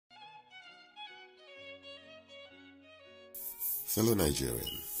Fellow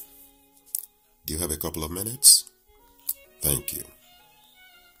Nigerian, do you have a couple of minutes? Thank you.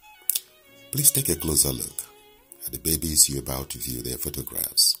 Please take a closer look at the babies you're about to view their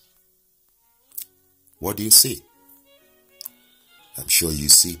photographs. What do you see? I'm sure you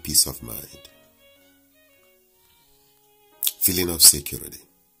see peace of mind, feeling of security,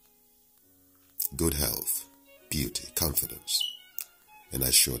 good health, beauty, confidence, and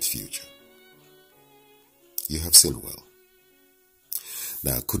assured future. You have seen well.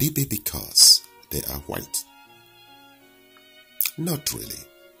 Now, could it be because they are white? Not really.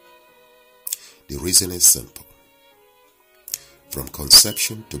 The reason is simple. From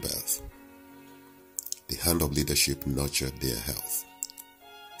conception to birth, the hand of leadership nurtured their health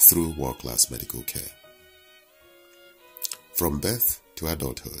through world-class medical care. From birth to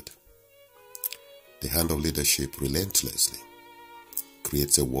adulthood, the hand of leadership relentlessly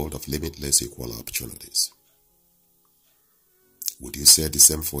creates a world of limitless equal opportunities. Would you say the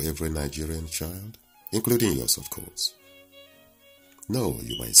same for every Nigerian child, including yours, of course? No,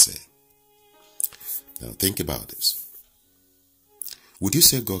 you might say. Now think about this. Would you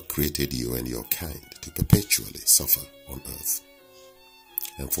say God created you and your kind to perpetually suffer on earth,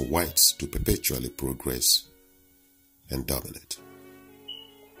 and for whites to perpetually progress and dominate?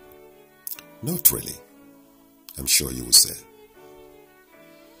 Not really, I'm sure you will say.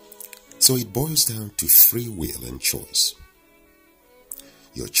 So it boils down to free will and choice.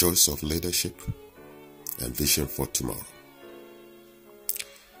 Your choice of leadership and vision for tomorrow.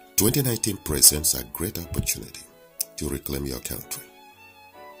 2019 presents a great opportunity to reclaim your country,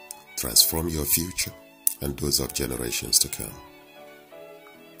 transform your future and those of generations to come.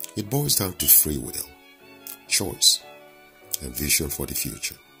 It boils down to free will, choice, and vision for the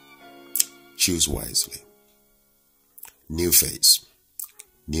future. Choose wisely. New face,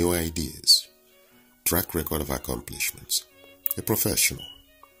 new ideas, track record of accomplishments, a professional,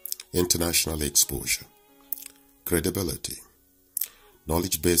 international exposure, credibility,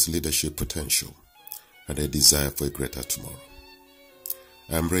 knowledge-based leadership potential, and a desire for a greater tomorrow.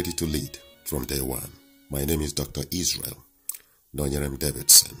 I am ready to lead from day one. My name is Dr. Israel Nonyerem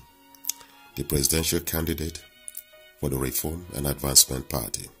Davidson, the presidential candidate for the Reform and Advancement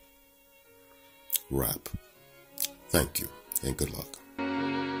Party. RAP. Thank you and good luck.